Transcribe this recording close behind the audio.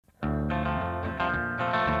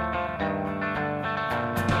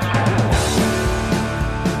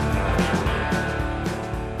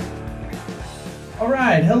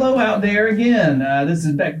right, hello out there again. This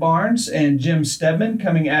is Beck Barnes and Jim Steadman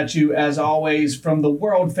coming at you as always from the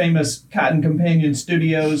world famous Cotton Companion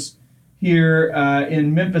Studios here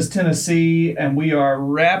in Memphis, Tennessee, and we are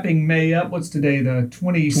wrapping May up. What's today? The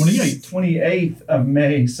 28th of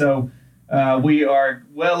May. So we are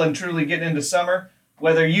well and truly getting into summer.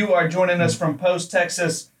 Whether you are joining us from Post,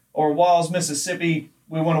 Texas or Walls, Mississippi,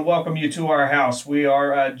 we want to welcome you to our house. We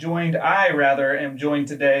are am joined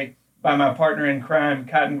today by my partner in crime,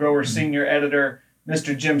 Cotton Grower Senior Editor,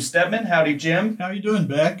 Mr. Jim Steadman. Howdy, Jim. How are you doing,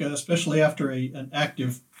 Beck? Especially after an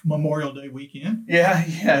active Memorial Day weekend. Yeah.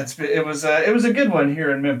 It was a good one here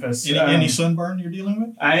in Memphis. Any sunburn you're dealing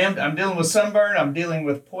with? I'm dealing with sunburn. I'm dealing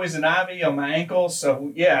with poison ivy on my ankles.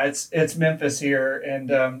 So yeah, it's Memphis here,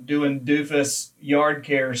 and doing doofus yard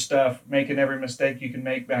care stuff, making every mistake you can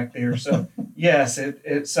make back there. So yes,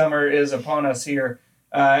 summer is upon us here.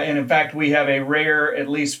 And in fact, we have a rare, at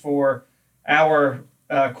least for our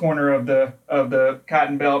corner of the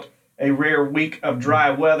Cotton Belt, a rare week of dry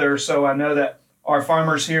weather. So I know that our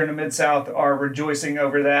farmers here in the Mid-South are rejoicing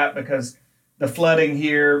over that, because the flooding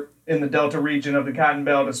here in the Delta region of the Cotton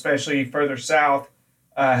Belt, especially further south,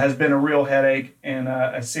 has been a real headache and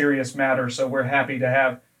a serious matter. So we're happy to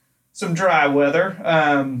have some dry weather.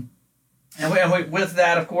 With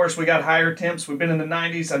that, of course, we got higher temps. We've been in the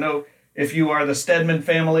 90s. I know if you are the Steadman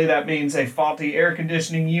family, that means a faulty air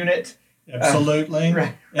conditioning unit. Absolutely.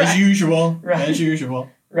 Right. As usual. Right. As usual.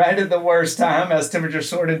 Right at the worst time, as temperatures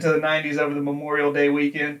soared into the 90s over the Memorial Day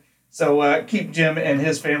weekend. So keep Jim and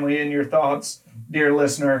his family in your thoughts, dear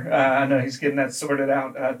listener. I know he's getting that sorted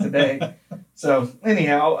out today. So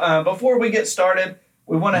anyhow, before we get started,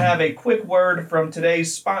 we want to have a quick word from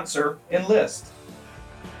today's sponsor, Enlist.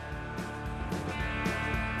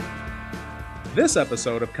 This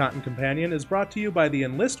episode of Cotton Companion is brought to you by the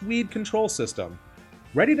Enlist Weed Control System.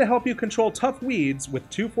 Ready to help you control tough weeds with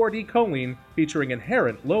 2,4-D choline featuring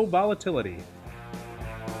inherent low volatility.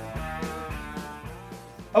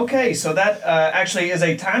 Okay, so that actually is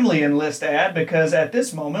a timely Enlist ad, because at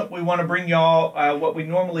this moment we want to bring y'all what we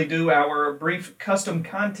normally do, our brief custom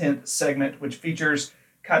content segment, which features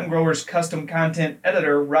Cotton Grower's custom content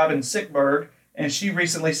editor, Robin Sickberg, and she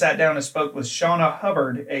recently sat down and spoke with Shauna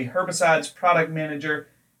Hubbard, a herbicides product manager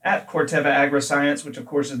at Corteva Agriscience, which of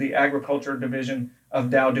course is the agriculture division of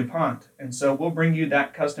Dow DuPont. And so we'll bring you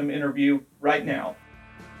that custom interview right now.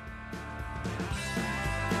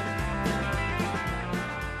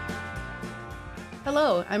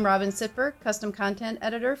 Hello, I'm Robin Sitberg, Custom Content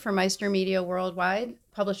Editor for Meister Media Worldwide,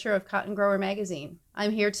 publisher of Cotton Grower Magazine.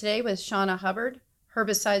 I'm here today with Shauna Hubbard,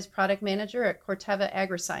 Herbicides Product Manager at Corteva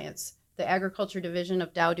Agriscience, the agriculture division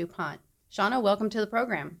of Dow DuPont. Shauna, welcome to the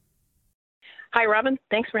program. Hi, Robin.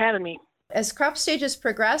 Thanks for having me. As crop stages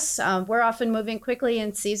progress, we're often moving quickly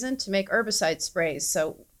in season to make herbicide sprays.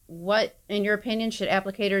 So what, in your opinion, should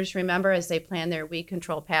applicators remember as they plan their weed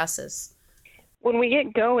control passes? When we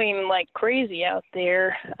get going like crazy out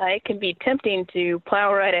there, it can be tempting to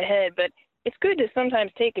plow right ahead, but it's good to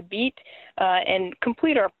sometimes take a beat and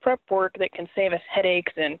complete our prep work that can save us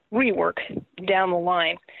headaches and rework down the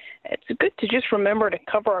line. It's good to just remember to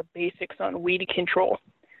cover our basics on weed control.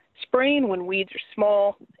 Spraying when weeds are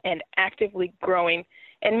small and actively growing,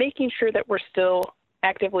 and making sure that we're still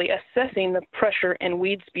actively assessing the pressure and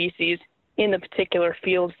weed species in the particular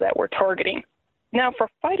fields that we're targeting. Now, for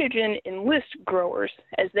phytogen enlist growers,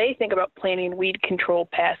 as they think about planning weed control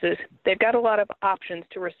passes, they've got a lot of options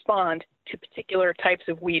to respond to particular types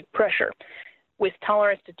of weed pressure. With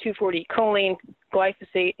tolerance to 2,4-D choline,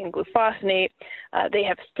 glyphosate, and glufosinate, they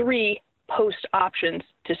have 3 post options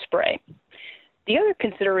to spray. The other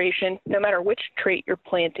consideration, no matter which trait you're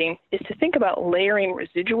planting, is to think about layering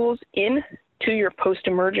residuals in to your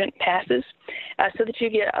post-emergent passes so that you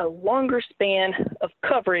get a longer span of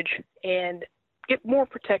coverage and get more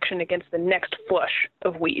protection against the next flush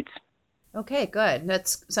of weeds. Okay, good. That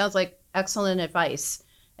sounds like excellent advice.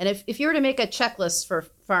 And if you were to make a checklist for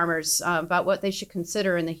farmers about what they should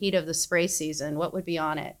consider in the heat of the spray season, what would be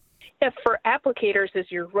on it? Yeah, for applicators, as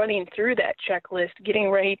you're running through that checklist, getting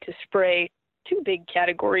ready to spray, 2 big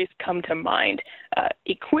categories come to mind: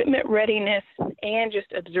 equipment readiness and just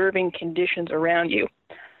observing conditions around you.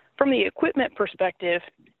 From the equipment perspective,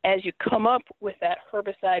 as you come up with that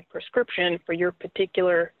herbicide prescription for your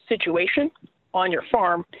particular situation on your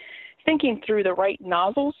farm, thinking through the right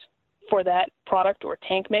nozzles for that product or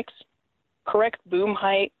tank mix, correct boom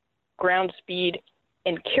height, ground speed,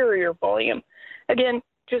 and carrier volume. Again,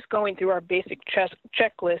 just going through our basic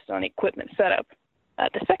checklist on equipment setup.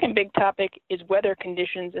 The second big topic is weather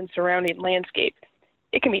conditions and surrounding landscape.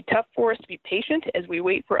 It can be tough for us to be patient as we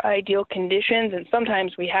wait for ideal conditions, and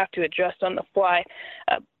sometimes we have to adjust on the fly.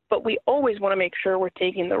 But we always want to make sure we're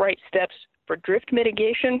taking the right steps for drift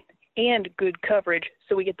mitigation and good coverage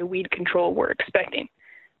so we get the weed control we're expecting.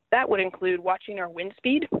 That would include watching our wind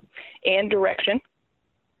speed and direction,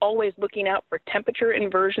 always looking out for temperature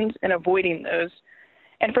inversions and avoiding those.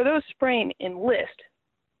 And for those spraying Enlist,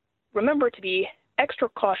 remember to be extra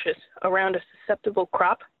cautious around a susceptible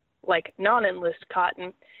crop like non-Enlist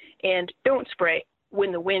cotton, and don't spray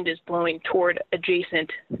when the wind is blowing toward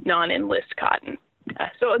adjacent non-Enlist cotton.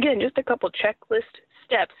 So again, just a couple checklist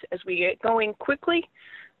steps as we get going quickly.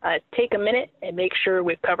 Take a minute and make sure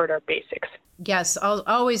we've covered our basics. Yes,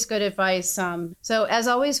 always good advice. So as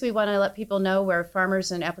always, we want to let people know where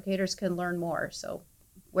farmers and applicators can learn more. So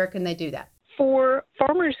where can they do that? For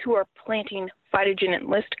farmers who are planting Phytogen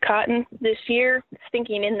Enlist cotton this year,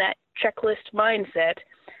 thinking in that checklist mindset,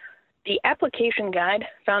 the application guide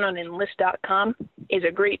found on enlist.com is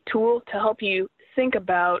a great tool to help you think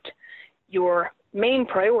about your main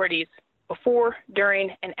priorities before, during,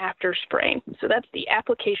 and after spraying. So that's the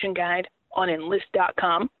application guide on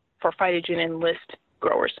enlist.com for Phytogen Enlist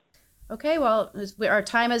growers. Okay, well, our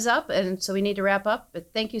time is up, and so we need to wrap up.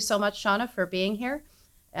 But thank you so much, Shauna, for being here,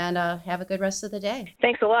 and have a good rest of the day.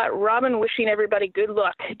 Thanks a lot, Robin. Wishing everybody good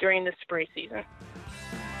luck during the spray season.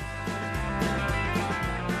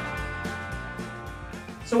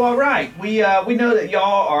 So, all right, we know that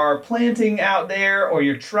y'all are planting out there, or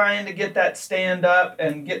you're trying to get that stand up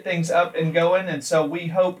and get things up and going. And so we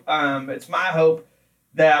hope, it's my hope,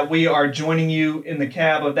 that we are joining you in the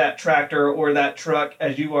cab of that tractor or that truck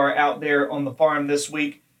as you are out there on the farm this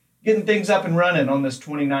week, getting things up and running on this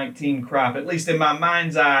 2019 crop. At least in my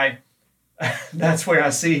mind's eye, that's where I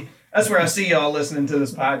see y'all listening to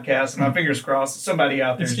this podcast, and my fingers crossed somebody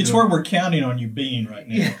out there. It's where we're counting on you being right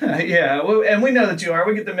now. Yeah. Well, and we know that you are.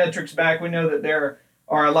 We get the metrics back. We know that there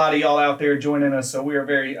are a lot of y'all out there joining us, so we are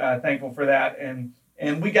very thankful for that.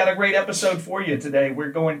 And we got a great episode for you today.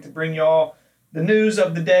 We're going to bring y'all the news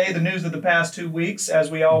of the day, the news of the past 2 weeks, as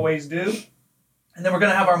we always do. And then we're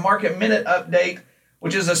going to have our Market Minute update,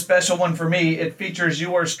 which is a special one for me. It features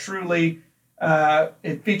yours truly.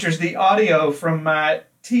 It features the audio from my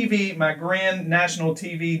grand national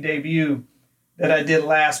TV debut that I did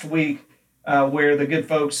last week, where the good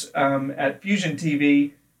folks at Fusion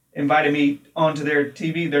TV invited me onto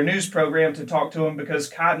their news program to talk to them because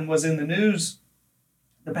cotton was in the news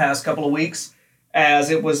the past couple of weeks, as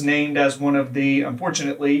it was named as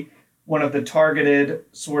unfortunately, one of the targeted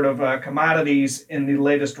sort of commodities in the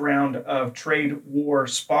latest round of trade war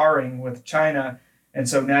sparring with China. And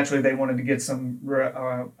so naturally they wanted to get some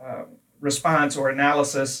response or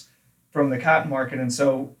analysis from the cotton market. And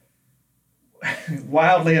so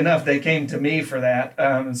wildly enough, they came to me for that.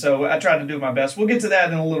 And so I tried to do my best. We'll get to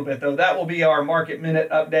that in a little bit, though. That will be our Market Minute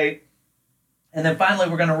update. And then finally,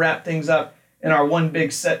 we're going to wrap things up in our one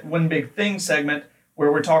big thing segment,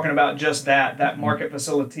 where we're talking about just that market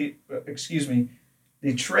facility,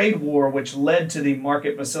 the trade war, which led to the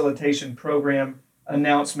Market Facilitation Program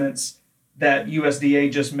announcements that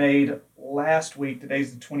USDA just made last week.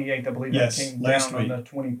 Today's the 28th, I believe. Yes, that came last down week. on the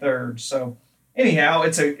 23rd. So anyhow,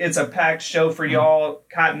 it's a packed show for y'all.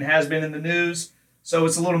 Cotton has been in the news, so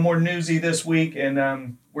it's a little more newsy this week,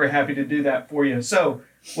 and we're happy to do that for you. So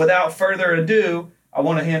without further ado, I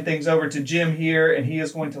want to hand things over to Jim here, and he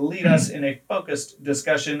is going to lead us in a focused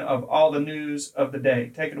discussion of all the news of the day.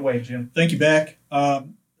 Take it away, Jim. Thank you, Beck.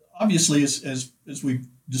 Obviously, as we've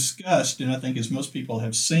discussed, and I think as most people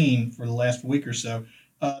have seen for the last week or so,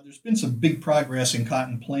 there's been some big progress in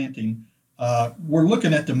cotton planting. We're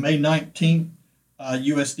looking at the May 19th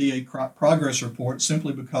USDA crop progress report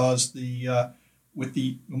simply because with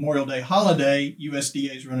the Memorial Day holiday,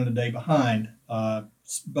 USDA is running a day behind.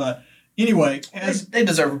 But anyway, They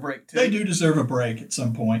deserve a break, too. they do deserve a break at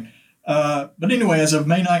some point. But anyway, as of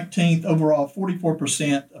May 19th, overall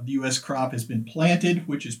 44% of the U.S. crop has been planted,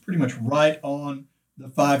 which is pretty much right on the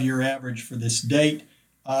 5-year average for this date.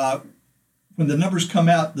 When the numbers come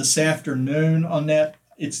out this afternoon on that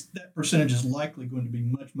percentage is likely going to be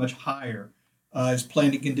much, much higher as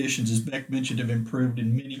planting conditions, as Beck mentioned, have improved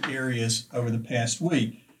in many areas over the past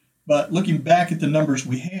week. But looking back at the numbers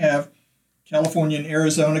we have, California and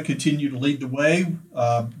Arizona continue to lead the way,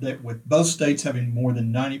 with both states having more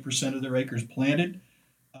than 90% of their acres planted.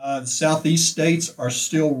 The Southeast states are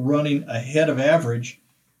still running ahead of average.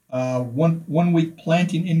 1 week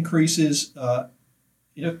planting increases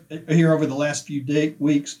here over the last few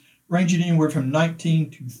weeks, ranging anywhere from 19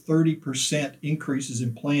 to 30% increases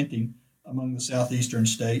in planting among the southeastern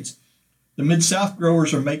states. The Mid-South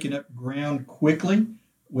growers are making up ground quickly,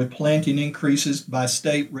 with planting increases by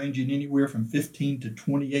state ranging anywhere from 15 to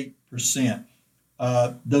 28%.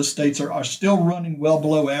 Those states are still running well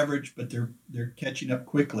below average, but they're catching up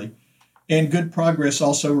quickly. And good progress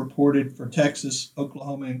also reported for Texas,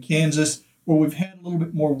 Oklahoma, and Kansas, where we've had a little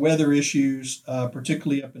bit more weather issues,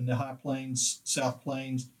 particularly up in the high plains, South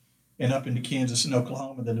Plains, and up into Kansas and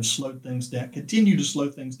Oklahoma that have slowed things down, continue to slow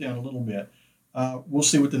things down a little bit. We'll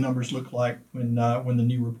see what the numbers look like when the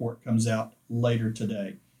new report comes out later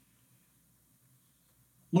today.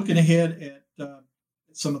 Looking ahead at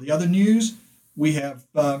some of the other news, we have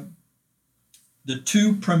the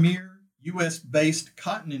two premier U.S.-based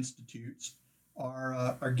cotton institutes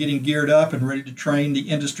are getting geared up and ready to train the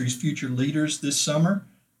industry's future leaders this summer.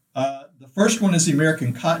 The first one is the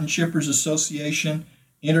American Cotton Shippers Association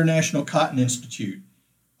International Cotton Institute.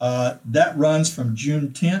 That runs from June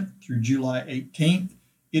 10th through July 18th.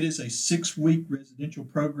 It is a 6-week residential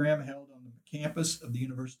program held on the campus of the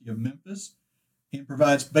University of Memphis and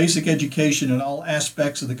provides basic education in all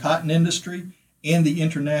aspects of the cotton industry and the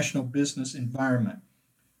international business environment.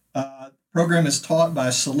 The program is taught by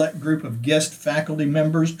a select group of guest faculty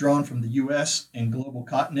members drawn from the U.S. and global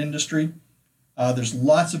cotton industry. There's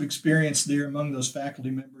lots of experience there among those faculty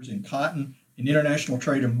members in cotton, in international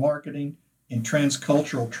trade and marketing, in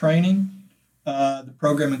transcultural training. The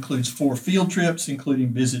program includes 4 field trips,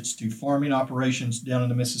 including visits to farming operations down in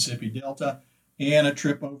the Mississippi Delta and a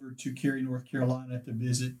trip over to Cary, North Carolina to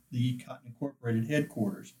visit the Cotton Incorporated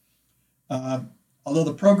headquarters. Although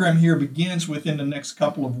the program here begins within the next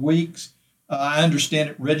couple of weeks, I understand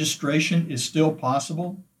that registration is still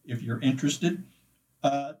possible if you're interested.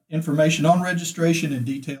 Information on registration and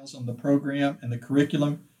details on the program and the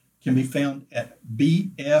curriculum can be found at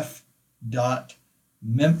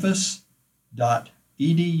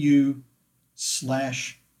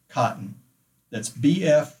bf.memphis.edu/cotton. That's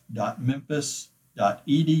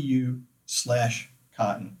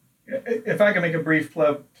bf.memphis.edu/cotton. If I can make a brief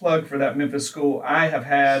plug for that Memphis school, I have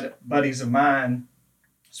had buddies of mine,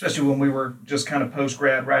 especially when we were just kind of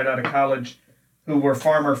post-grad right out of college, who were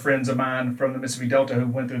farmer friends of mine from the Mississippi Delta who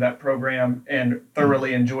went through that program and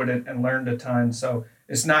thoroughly enjoyed it and learned a ton. So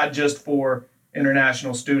it's not just for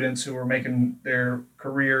international students who are making their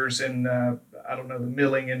careers in, the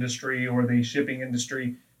milling industry or the shipping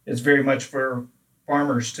industry. It's very much for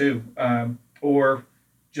farmers too, or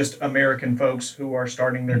just American folks who are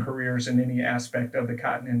starting their careers in any aspect of the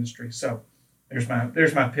cotton industry. So there's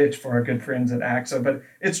my pitch for our good friends at AXA. But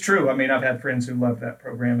it's true. I mean, I've had friends who loved that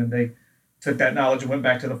program, and they took that knowledge and went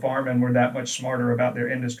back to the farm and were that much smarter about their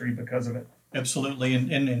industry because of it. Absolutely.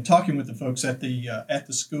 And talking with the folks at the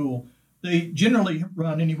school, they generally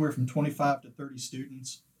run anywhere from 25 to 30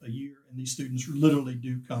 students a year, and these students literally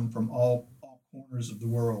do come from all corners of the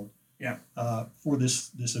world. Yeah. For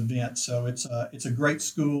this event. So it's a great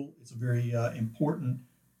school. It's a very important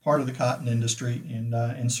part of the cotton industry,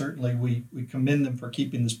 and certainly we commend them for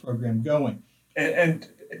keeping this program going. And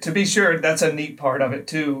to be sure, that's a neat part of it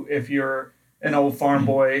too. If you're an old farm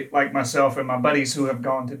boy like myself and my buddies who have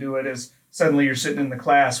gone to do it, is suddenly you're sitting in the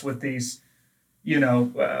class with these,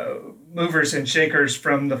 movers and shakers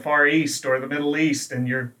from the Far East or the Middle East, and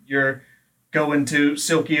you're going to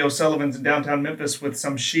Silky O'Sullivan's in downtown Memphis with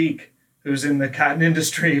some sheik who's in the cotton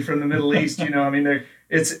industry from the Middle East.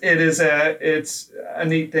 It's a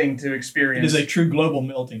neat thing to experience. It is a true global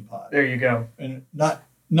melting pot. There you go. And not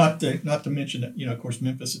to mention that, of course,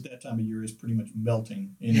 Memphis at that time of year is pretty much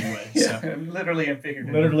melting anyway. Yeah, so. Literally and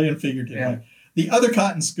figuratively. Literally and figuratively. Yeah. The other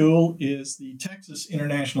cotton school is the Texas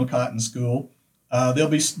International Cotton School. They'll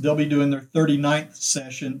be doing their 39th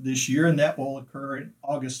session this year, and that will occur in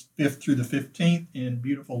August 5th through the 15th in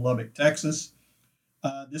beautiful Lubbock, Texas.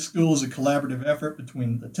 This school is a collaborative effort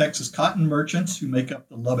between the Texas cotton merchants who make up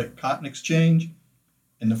the Lubbock Cotton Exchange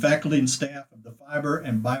and the faculty and staff of the Fiber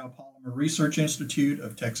and Biopolymer Research Institute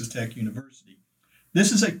of Texas Tech University.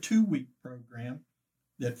 This is a 2-week program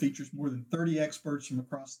that features more than 30 experts from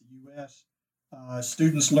across the U.S.,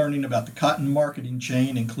 students learning about the cotton marketing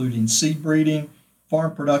chain, including seed breeding,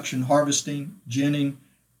 farm production, harvesting, ginning,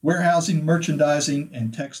 warehousing, merchandising,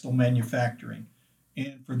 and textile manufacturing.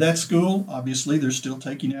 And for that school, obviously, they're still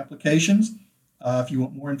taking applications. If you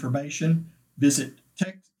want more information, visit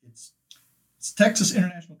it's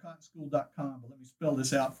TexasInternationalCottonSchool.com. But let me spell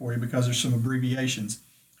this out for you because there's some abbreviations.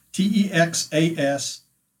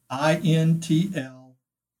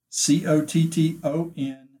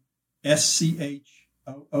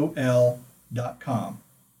 TexasInternationalCottonSchool.com.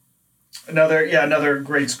 Another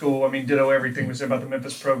great school. I mean, ditto everything we said about the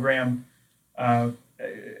Memphis program.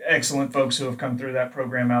 Excellent folks who have come through that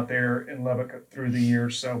program out there in Lubbock through the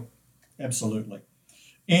years. So, absolutely.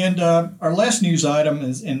 And our last news item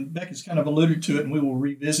is, and Beck has kind of alluded to it, and we will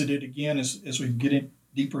revisit it again as we get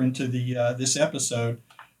deeper into this episode.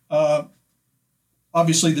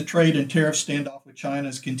 Obviously, the trade and tariff standoff with China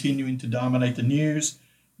is continuing to dominate the news,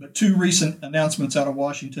 but two recent announcements out of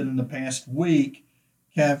Washington in the past week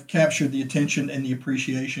have captured the attention and the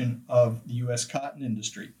appreciation of the U.S. cotton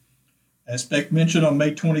industry. As Beck mentioned, on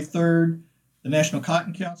May 23rd, the National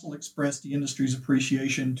Cotton Council expressed the industry's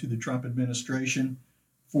appreciation to the Trump administration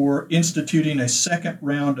for instituting a second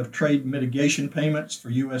round of trade mitigation payments for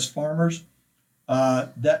U.S. farmers.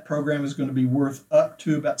 That program is going to be worth up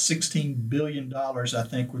to about $16 billion, I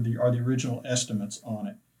think, are the original estimates on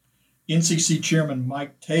it. NCC Chairman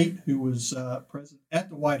Mike Tate, who was present at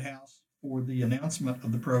the White House for the announcement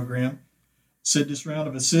of the program, said this round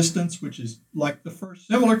of assistance, which is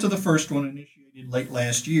similar to the first one initiated late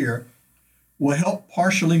last year, will help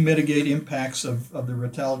partially mitigate impacts of the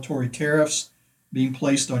retaliatory tariffs being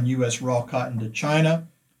placed on U.S. raw cotton to China,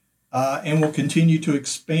 and will continue to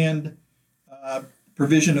expand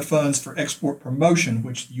provision of funds for export promotion,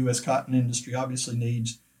 which the U.S. cotton industry obviously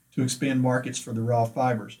needs to expand markets for the raw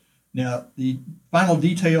fibers. Now, the final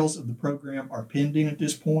details of the program are pending at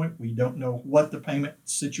this point. We don't know what the payment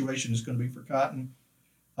situation is going to be for cotton,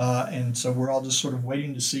 and so we're all just sort of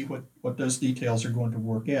waiting to see what those details are going to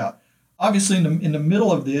work out. Obviously, in the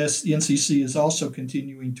middle of this, the NCC is also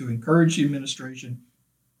continuing to encourage the administration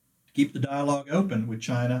to keep the dialogue open with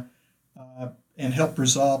China and help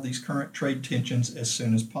resolve these current trade tensions as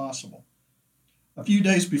soon as possible. A few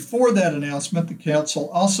days before that announcement, the Council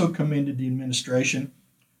also commended the administration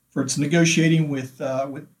for its negotiating with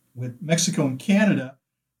Mexico and Canada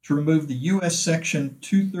to remove the U.S. Section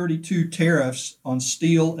 232 tariffs on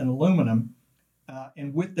steel and aluminum,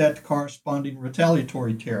 and with that, the corresponding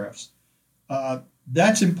retaliatory tariffs.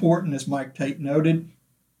 That's important, as Mike Tate noted,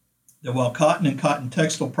 that while cotton and cotton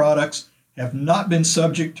textile products have not been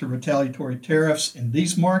subject to retaliatory tariffs in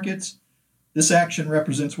these markets, this action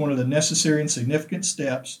represents one of the necessary and significant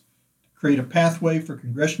steps to create a pathway for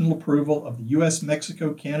congressional approval of the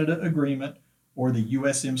U.S.-Mexico-Canada Agreement, or the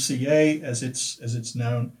USMCA as it's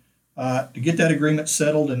known, to get that agreement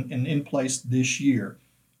settled and in place this year.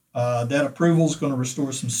 That approval is going to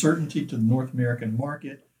restore some certainty to the North American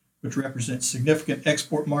market, which represents significant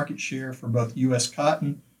export market share for both U.S.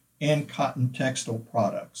 cotton and cotton textile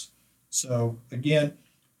products. So again,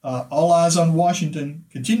 all eyes on Washington,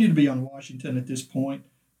 continue to be on Washington at this point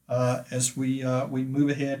as we move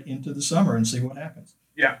ahead into the summer and see what happens.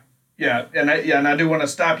 Yeah, and I do want to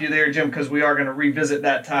stop you there, Jim, because we are going to revisit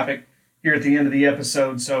that topic here at the end of the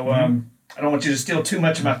episode. So I don't want you to steal too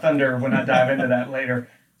much of my thunder when I dive into that later.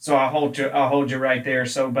 So I'll hold you right there.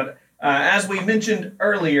 So, but as we mentioned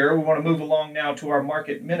earlier, we want to move along now to our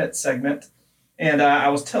Market Minute segment. And I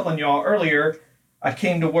was telling y'all earlier, I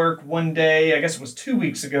came to work one day, I guess it was 2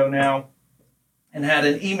 weeks ago now, and had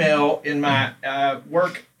an email in my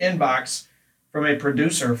work inbox from a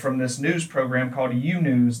producer from this news program called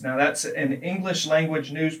U-News. Now, that's an English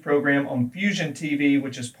language news program on Fusion TV,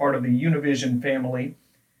 which is part of the Univision family.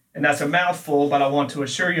 And that's a mouthful, but I want to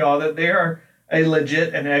assure y'all that they are a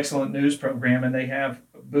legit and excellent news program, and they have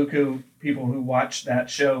buku people who watch that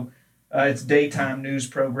show. It's daytime news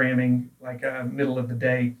programming, like middle of the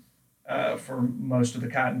day for most of the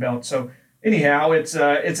Cotton Belt. So anyhow, it's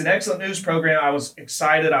an excellent news program. I was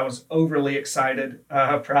excited. I was overly excited,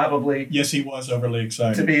 probably. Yes, he was overly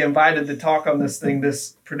excited. To be invited to talk on this thing.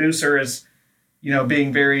 This producer is,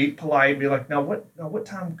 being very polite, be like, now what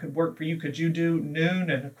time could work for you? Could you do noon?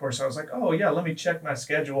 And of course I was like, oh yeah, let me check my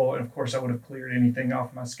schedule. And of course I would have cleared anything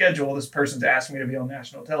off my schedule. This person's asked me to be on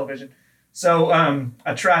national television. So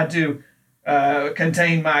I tried to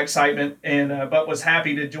contain my excitement but was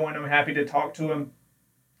happy to join him, happy to talk to him.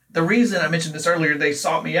 The reason I mentioned this earlier, they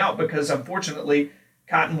sought me out because unfortunately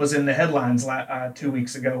cotton was in the headlines 2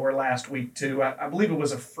 weeks ago or last week too. I believe it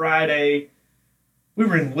was a Friday. We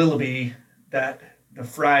were in Willoughby the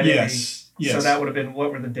Friday. Yes. So that would have been,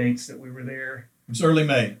 what were the dates that we were there? It was early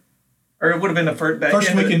May. Or it would have been the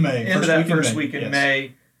first week in May. First week in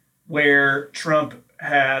May, where Trump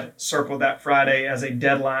had circled that Friday as a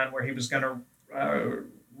deadline where he was going to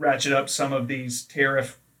ratchet up some of these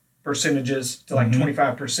tariff percentages to like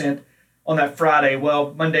 25% on that Friday.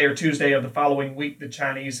 Well, Monday or Tuesday of the following week, the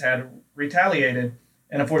Chinese had retaliated.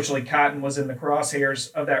 And unfortunately, cotton was in the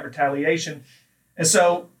crosshairs of that retaliation. And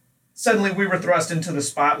so suddenly we were thrust into the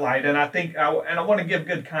spotlight. And I think, I want to give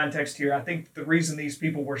good context here. I think the reason these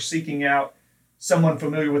people were seeking out someone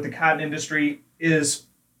familiar with the cotton industry is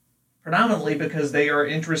predominantly because they are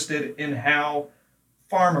interested in how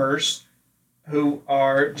farmers who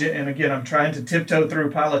are, and again, I'm trying to tiptoe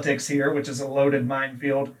through politics here, which is a loaded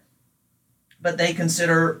minefield, but they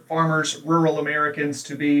consider farmers, rural Americans,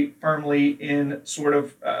 to be firmly in sort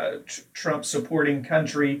of Trump supporting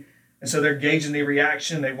country. And so they're gauging the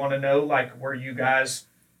reaction. They want to know, like, were you guys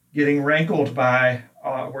getting rankled by,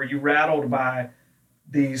 were you rattled by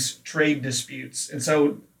these trade disputes? And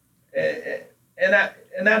so, and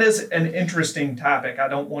that is an interesting topic. I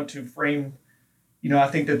don't want to frame, I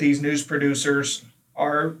think that these news producers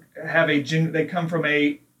they come from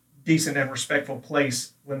a decent and respectful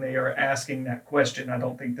place when they are asking that question. I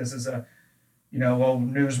don't think this is a, old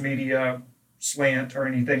news media slant or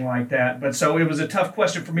anything like that. But so it was a tough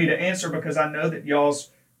question for me to answer because I know that y'all's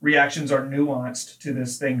reactions are nuanced to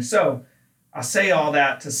this thing. So I say all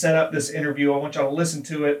that to set up this interview. I want y'all to listen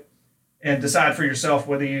to it and decide for yourself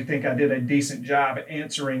whether you think I did a decent job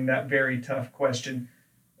answering that very tough question.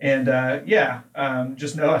 And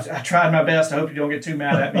just know I tried my best. I hope you don't get too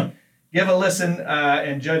mad at me. Give a listen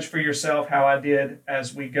and judge for yourself how I did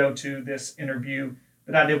as we go to this interview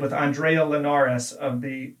that I did with Andrea Linares of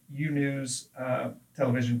the U News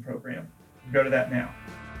television program. Go to that now.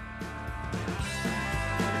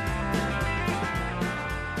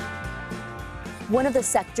 One of the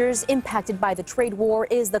sectors impacted by the trade war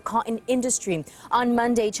is the cotton industry. On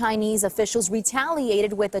Monday, Chinese officials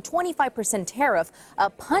retaliated with a 25% tariff, a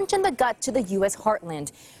punch in the gut to the U.S.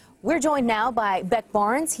 heartland. We're joined now by Beck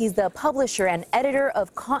Barnes. He's the publisher and editor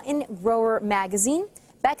of Cotton Grower magazine.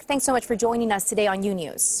 Beck, thanks so much for joining us today on U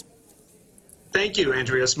News. Thank you,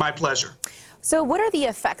 Andrea. It's my pleasure. So what are the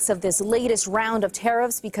effects of this latest round of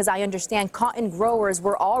tariffs? Because I understand cotton growers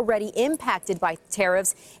were already impacted by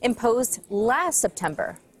tariffs imposed last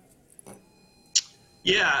September.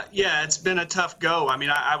 Yeah, it's been a tough go. I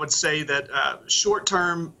mean, I would say that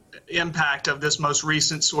short-term impact of this most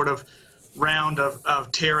recent sort of round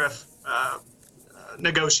of tariff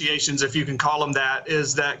negotiations, if you can call them that,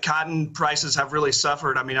 is that cotton prices have really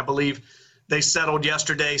suffered. I mean, I believe they settled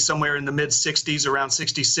yesterday somewhere in the mid-60s, around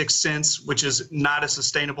 66 cents, which is not a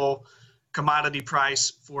sustainable commodity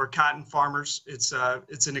price for cotton farmers. It's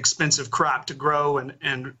an expensive crop to grow, and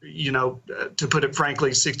to put it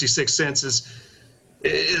frankly, 66 cents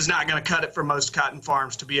is not going to cut it for most cotton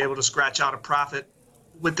farms to be able to scratch out a profit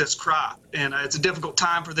with this crop. And it's a difficult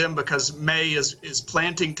time for them because May is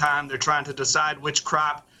planting time. They're trying to decide which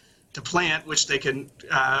crop to plant, which they can,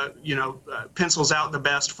 pencils out the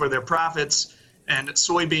best for their profits. And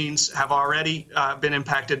soybeans have already been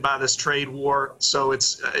impacted by this trade war. So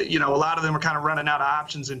it's, a lot of them are kind of running out of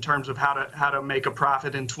options in terms of how to make a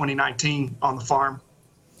profit in 2019 on the farm.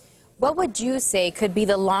 What would you say could be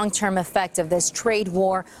the long-term effect of this trade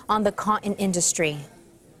war on the cotton industry?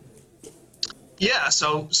 Yeah,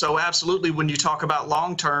 so absolutely. When you talk about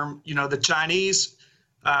long-term, the Chinese,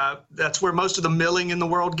 that's where most of the milling in the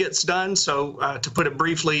world gets done. So to put it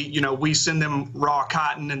briefly, we send them raw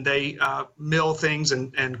cotton and they mill things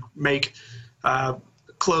and make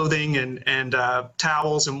clothing and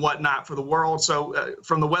towels and whatnot for the world. So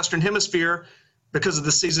from the Western Hemisphere, because of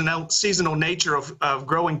the seasonal nature of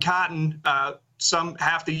growing cotton,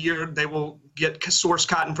 half the year they will get source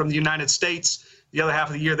cotton from the United States. The other half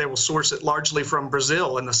of the year they will source it largely from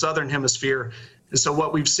Brazil in the Southern Hemisphere. And so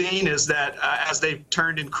what we've seen is that as they've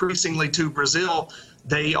turned increasingly to Brazil,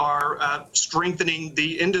 they are strengthening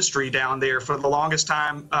the industry down there. For the longest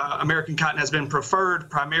time, American cotton has been preferred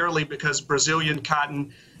primarily because Brazilian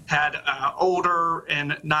cotton had older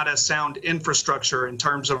and not as sound infrastructure in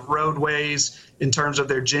terms of roadways, in terms of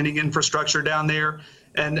their ginning infrastructure down there.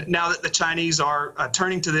 And now that the Chinese are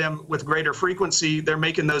turning to them with greater frequency, they're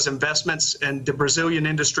making those investments, and the Brazilian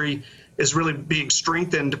industry is really being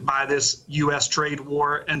strengthened by this U.S. trade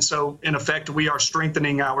war. And so, in effect, we are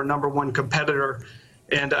strengthening our number one competitor,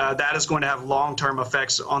 and that is going to have long-term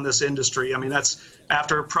effects on this industry. I mean, that's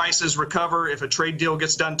after prices recover. If a trade deal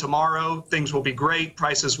gets done tomorrow, things will be great.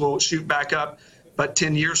 Prices will shoot back up. But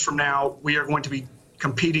 10 years from now, we are going to be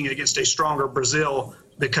competing against a stronger Brazil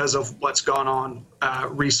because of what's gone on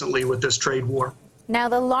recently with this trade war. Now,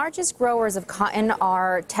 the largest growers of cotton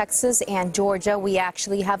are Texas and Georgia. We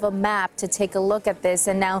actually have a map to take a look at this.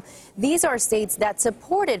 And now these are states that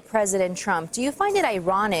supported President Trump. Do you find it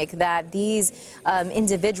ironic that these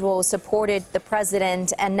individuals supported the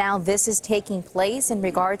president and now this is taking place in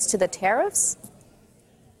regards to the tariffs?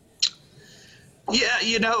 Yeah,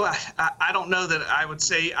 I don't know that I would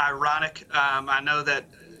say ironic. I know that,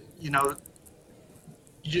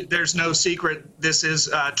 there's no secret this is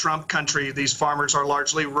Trump country. These farmers are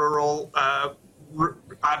largely rural,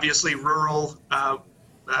 obviously rural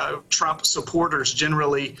Trump supporters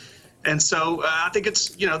generally. And so I think it's,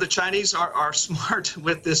 the Chinese are smart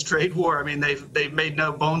with this trade war. I mean, they've made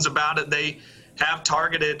no bones about it. They have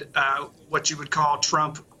targeted what you would call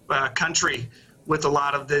Trump country with a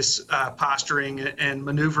lot of this posturing and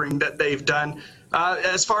maneuvering that they've done.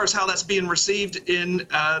 As far as how that's being received in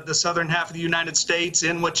the southern half of the United States,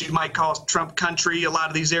 in what you might call Trump country, a lot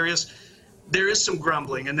of these areas, there is some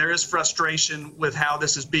grumbling and there is frustration with how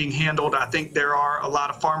this is being handled. I think there are a lot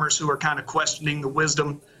of farmers who are kind of questioning the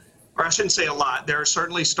wisdom, or I shouldn't say a lot. There are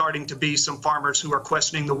certainly starting to be some farmers who are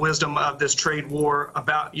questioning the wisdom of this trade war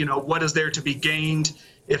about, what is there to be gained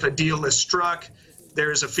if a deal is struck.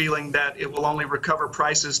 There's a feeling that it will only recover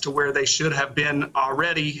prices to where they should have been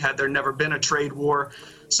already had there never been a trade war.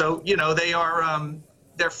 So, they are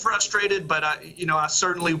they're frustrated, but I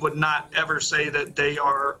certainly would not ever say that they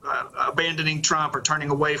are abandoning Trump or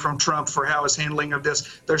turning away from Trump for how his handling of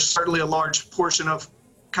this. There's certainly a large portion of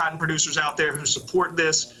cotton producers out there who support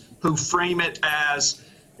this, who frame it as,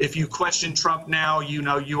 if you question Trump now,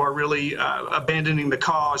 you are really abandoning the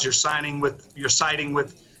cause. You're siding with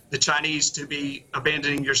the Chinese to be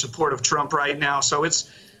abandoning your support of Trump right now. So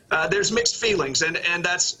it's there's mixed feelings, and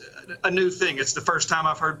that's a new thing. It's the first time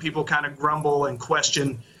I've heard people kind of grumble and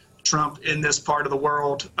question Trump in this part of the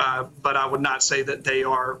world, but I would not say that they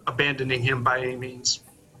are abandoning him by any means.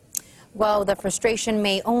 Well, the frustration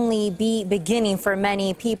may only be beginning for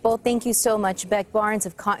many people. Thank you so much, Beck Barnes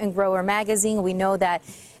of Cotton Grower Magazine. We know that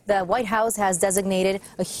the White House has designated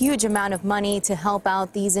a huge amount of money to help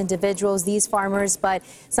out these individuals, these farmers, but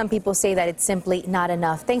some people say that it's simply not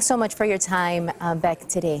enough. Thanks so much for your time, Beck,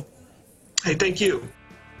 today. Hey, thank you.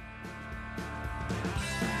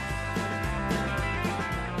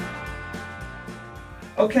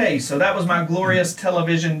 Okay, so that was my glorious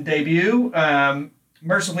television debut.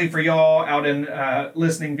 Mercifully for y'all out in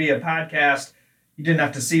listening via podcast, you didn't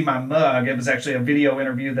have to see my mug. It was actually a video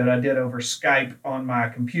interview that I did over Skype on my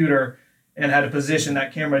computer and had to position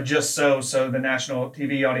that camera just so the national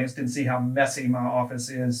TV audience didn't see how messy my office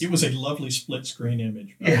is. It was a lovely split screen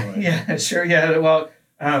image, by the way. Yeah, sure. Yeah, well,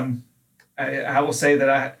 I will say that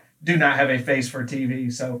I do not have a face for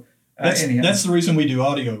TV, so anyhow. That's the reason we do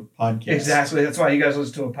audio podcasts. Exactly. That's why you guys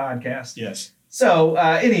listen to a podcast. Yes. So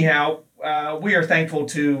anyhow, we are thankful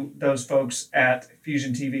to those folks at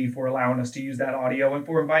Fusion TV for allowing us to use that audio and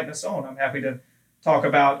for inviting us on. I'm happy to talk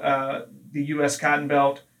about the U.S. Cotton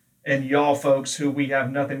Belt and y'all folks who we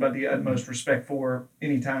have nothing but the utmost respect for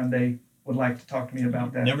anytime they would like to talk to me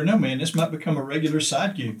about that. You never know, man. This might become a regular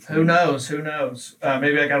side gig. Who knows?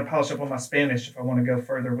 Maybe I got to polish up on my Spanish if I want to go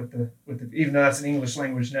further with the even though that's an English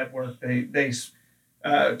language network,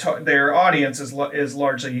 their audience is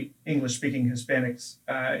largely English-speaking Hispanics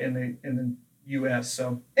in the U.S.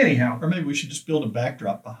 So anyhow, or maybe we should just build a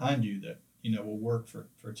backdrop behind you that will work for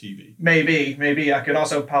TV. Maybe I could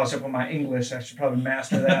also polish up on my English. I should probably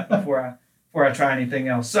master that before I try anything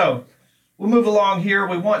else. So we'll move along here.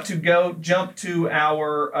 We want to jump to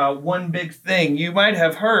our one big thing. You might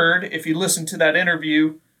have heard if you listened to that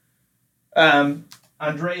interview.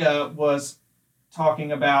 Andrea was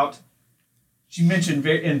talking about. She mentioned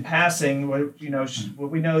in passing, we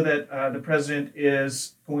know that the president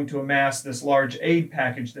is going to amass this large aid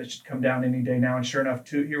package that should come down any day now. And sure enough,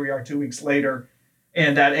 here we are 2 weeks later,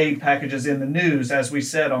 and that aid package is in the news. As we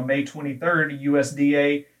said, on May 23rd,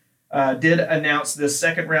 USDA did announce this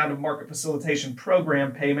second round of Market Facilitation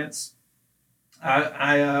Program payments.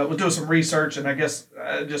 I was doing some research, and I guess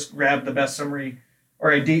I just grabbed the best summary,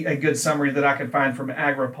 or a good summary that I could find from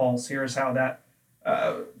AgriPulse. Here's how that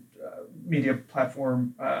media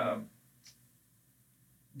platform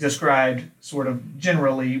described sort of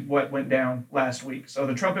generally what went down last week. So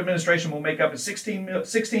the Trump administration will make up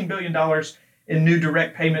 $16 billion in new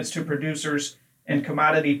direct payments to producers and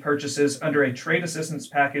commodity purchases under a trade assistance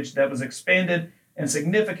package that was expanded and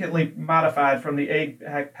significantly modified from the aid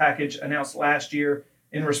package announced last year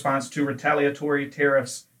in response to retaliatory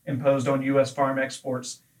tariffs imposed on U.S. farm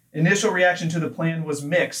exports. Initial reaction to the plan was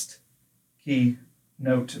mixed. Key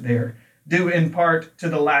note there. Due in part to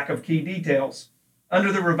the lack of key details.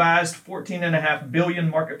 Under the revised $14.5 billion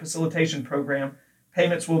Market Facilitation Program,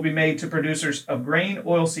 payments will be made to producers of grain,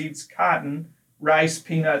 oilseeds, cotton, rice,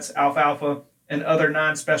 peanuts, alfalfa, and other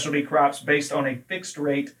non-specialty crops based on a fixed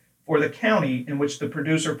rate for the county in which the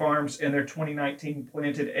producer farms and their 2019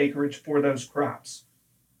 planted acreage for those crops.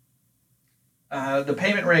 The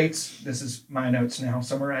payment rates, this is my notes now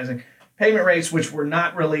summarizing, payment rates which were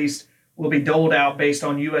not released will be doled out based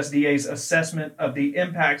on USDA's assessment of the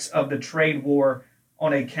impacts of the trade war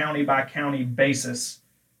on a county-by-county basis.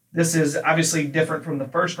 This is obviously different from the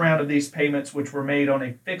first round of these payments, which were made on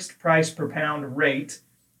a fixed price per pound rate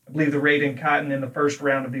I believe the rate in cotton in the first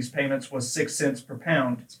round of these payments was 6 cents per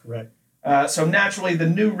pound. That's correct. So naturally, the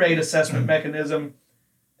new rate assessment mechanism,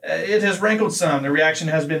 it has rankled some. The reaction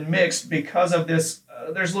has been mixed because of this.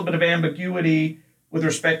 There's a little bit of ambiguity with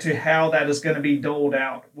respect to how that is going to be doled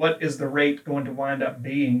out. What is the rate going to wind up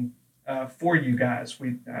being for you guys?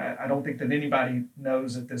 I don't think that anybody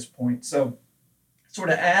knows at this point. So sort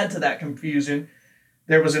of add to that confusion,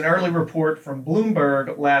 there was an early report from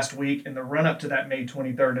Bloomberg last week in the run-up to that May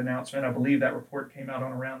 23rd announcement. I believe that report came out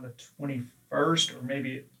on around the 21st, or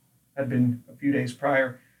maybe it had been a few days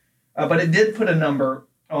prior. But it did put a number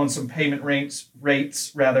on some payment rates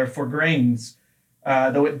for grains,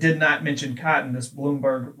 though it did not mention cotton. This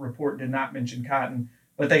Bloomberg report did not mention cotton.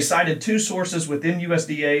 But they cited two sources within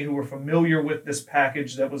USDA who were familiar with this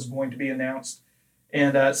package that was going to be announced,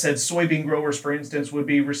 and said soybean growers, for instance, would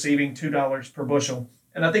be receiving $2 per bushel.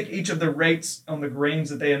 And I think each of the rates on the grains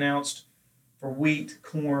that they announced for wheat,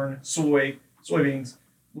 corn, soybeans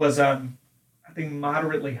was, I think,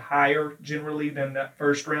 moderately higher generally than that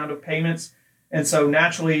first round of payments. And so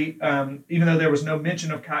naturally, even though there was no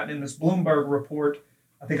mention of cotton in this Bloomberg report,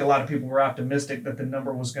 I think a lot of people were optimistic that the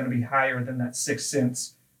number was going to be higher than that 6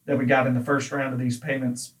 cents that we got in the first round of these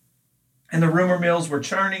payments. And the rumor mills were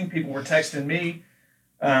churning. People were texting me,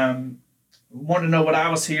 wanted to know what I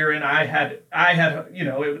was hearing. I had,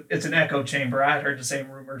 it's an echo chamber. I had heard the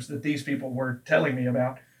same rumors that these people were telling me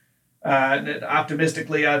about.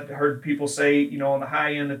 Optimistically, I heard people say, on the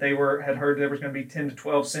high end that had heard there was going to be 10 to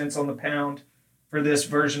 12 cents on the pound for this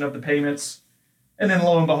version of the payments. And then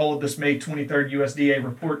lo and behold, this May 23rd USDA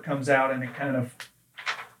report comes out, and it kind of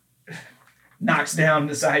knocks down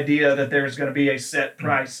this idea that there's going to be a set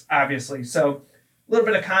price, obviously. So a little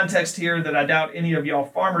bit of context here that I doubt any of y'all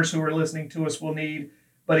farmers who are listening to us will need.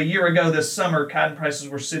 But a year ago this summer, cotton prices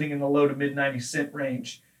were sitting in the low to mid 90-cent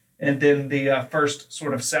range. And then the first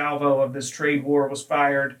sort of salvo of this trade war was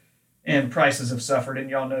fired, and prices have suffered,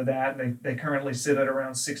 and y'all know that. They currently sit at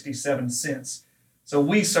around 67 cents. So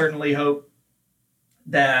we certainly hope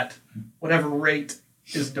that whatever rate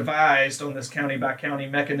is devised on this county-by-county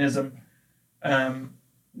mechanism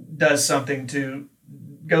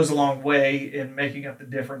goes a long way in making up the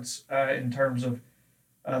difference in terms of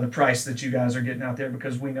the price that you guys are getting out there,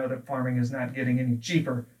 because we know that farming is not getting any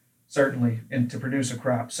cheaper, certainly, and to produce a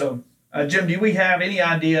crop. So, Jim, do we have any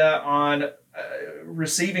idea on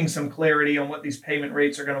receiving some clarity on what these payment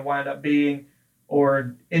rates are going to wind up being,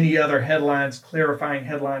 or any other clarifying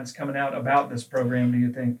headlines coming out about this program, do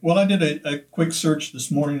you think? Well, I did a quick search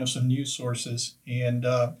this morning of some news sources, and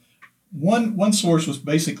one source was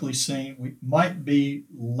basically saying we might be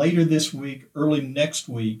later this week, early next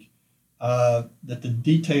week, that the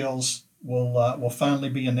details will finally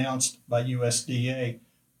be announced by USDA.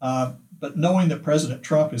 But knowing that President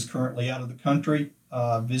Trump is currently out of the country,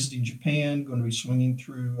 visiting Japan, going to be swinging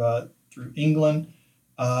through England,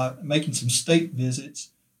 making some state visits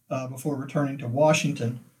before returning to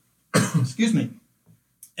Washington, excuse me,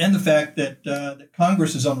 and the fact that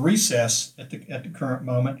Congress is on recess at the current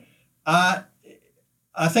moment, I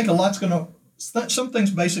think some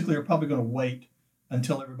things basically are probably going to wait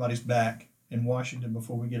until everybody's back in Washington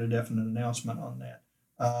before we get a definite announcement on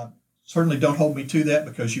that. Certainly don't hold me to that,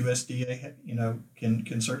 because USDA,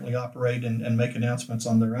 can certainly operate and make announcements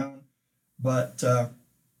on their own. But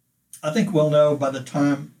I think we'll know by the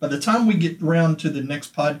time we get around to the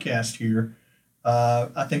next podcast here.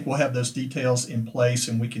 I think we'll have those details in place,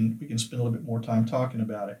 and we can spend a little bit more time talking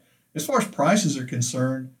about it. As far as prices are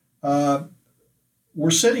concerned,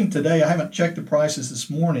 we're sitting today. I haven't checked the prices this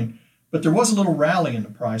morning, but there was a little rally in the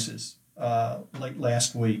prices late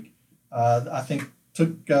last week. I think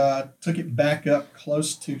took it back up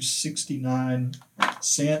close to 69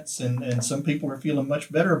 cents, and some people are feeling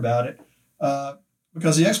much better about it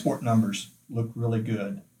because the export numbers look really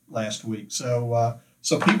good last week. So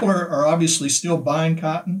people are obviously still buying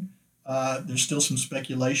cotton. There's still some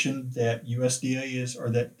speculation that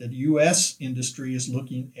that the U.S. industry is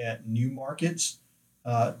looking at new markets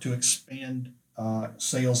to expand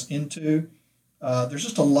sales into. There's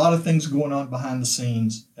just a lot of things going on behind the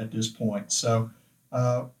scenes at this point. So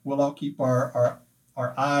we'll all keep our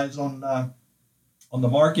eyes on the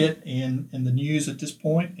market and the news at this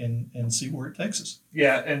point, and see where it takes us.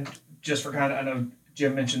 Yeah, and just for I know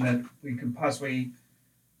Jim mentioned that we could possibly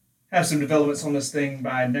have some developments on this thing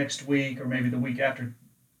by next week, or maybe the week after.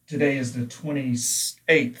 Today is the 28th.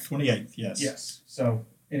 28th, yes. Yes. So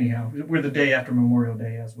anyhow, we're the day after Memorial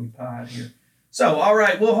Day as we pod here. So, all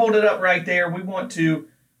right, we'll hold it up right there. We want to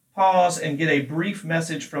pause and get a brief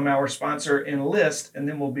message from our sponsor, Enlist, and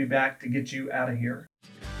then we'll be back to get you out of here.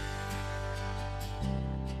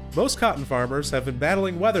 Most cotton farmers have been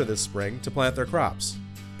battling weather this spring to plant their crops.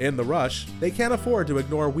 In the rush, they can't afford to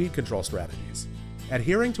ignore weed control strategies.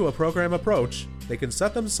 Adhering to a program approach, they can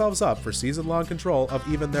set themselves up for season-long control of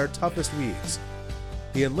even their toughest weeds.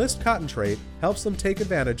 The Enlist cotton trait helps them take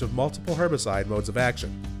advantage of multiple herbicide modes of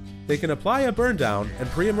action. They can apply a burn-down and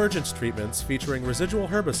pre-emergence treatments featuring residual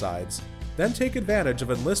herbicides, then take advantage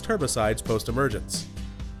of Enlist herbicides post-emergence.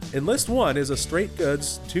 Enlist 1 is a straight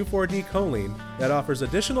goods 2,4-D choline that offers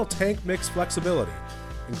additional tank mix flexibility,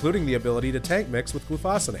 including the ability to tank mix with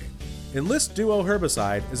glufosinate. Enlist Duo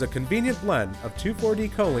herbicide is a convenient blend of 2,4-D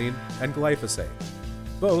choline and glyphosate.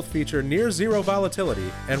 Both feature near zero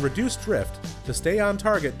volatility and reduced drift to stay on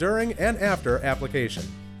target during and after application.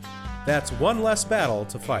 That's one less battle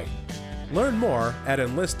to fight. Learn more at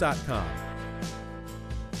enlist.com.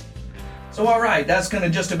 So, all right, that's going to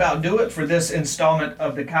just about do it for this installment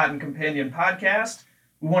of the Cotton Companion podcast.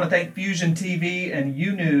 We want to thank Fusion TV and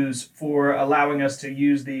U-News for allowing us to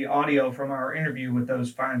use the audio from our interview with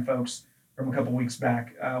those fine folks from a couple weeks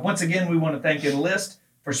back. Once again, we want to thank Enlist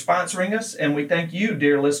for sponsoring us, and we thank you,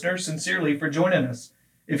 dear listeners, sincerely for joining us.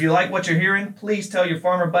 If you like what you're hearing, please tell your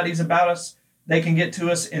farmer buddies about us. They can get to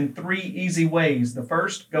us in 3 easy ways. The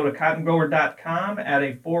first, go to cottongrower.com, add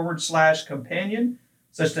a /companion,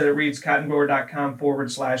 such that it reads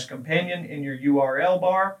cottongrower.com/companion in your URL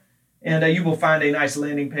bar. And you will find a nice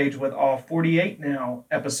landing page with all 48 now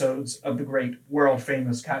episodes of the great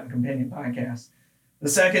world-famous Cotton Companion podcast. The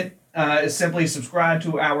second is simply subscribe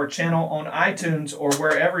to our channel on iTunes or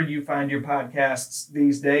wherever you find your podcasts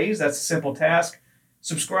these days. That's a simple task.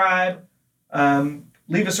 Subscribe,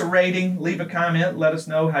 leave us a rating, leave a comment, let us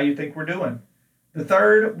know how you think we're doing. The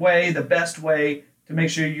third way, the best way to make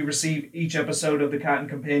sure you receive each episode of the Cotton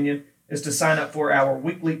Companion is to sign up for our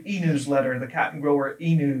weekly e-newsletter, the Cotton Grower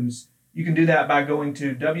e-news. You can do that by going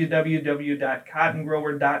to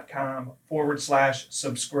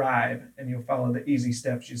www.cottongrower.com/subscribe, and you'll follow the easy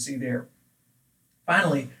steps you see there.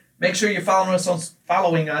 Finally, make sure you're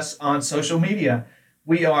following us on social media.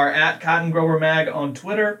 We are at Cotton Grower Mag on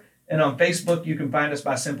Twitter, and on Facebook you can find us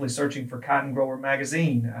by simply searching for Cotton Grower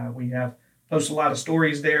Magazine. We have posted a lot of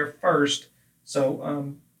stories there first,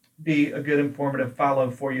 so be a good informative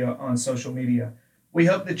follow for you on social media. We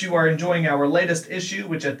hope that you are enjoying our latest issue,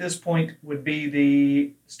 which at this point would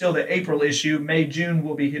be still the April issue. May-June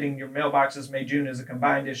will be hitting your mailboxes. May-June is a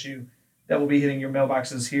combined issue that will be hitting your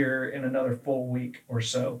mailboxes here in another full week or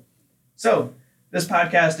so. So, this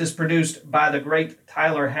podcast is produced by the great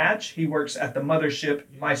Tyler Hatch. He works at the mothership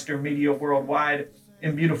Meister Media Worldwide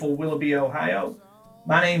in beautiful Willoughby, Ohio.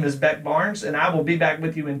 My name is Beck Barnes, and I will be back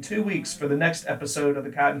with you in 2 weeks for the next episode of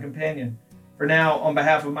the Cotton Companion. For now, on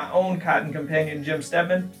behalf of my own Cotton Companion, Jim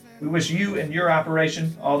Steadman, we wish you and your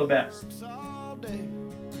operation all the best.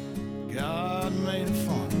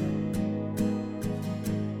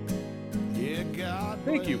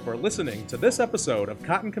 Thank you for listening to this episode of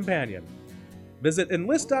Cotton Companion. Visit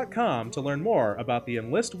enlist.com to learn more about the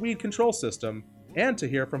Enlist weed control system and to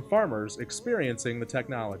hear from farmers experiencing the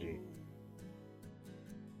technology.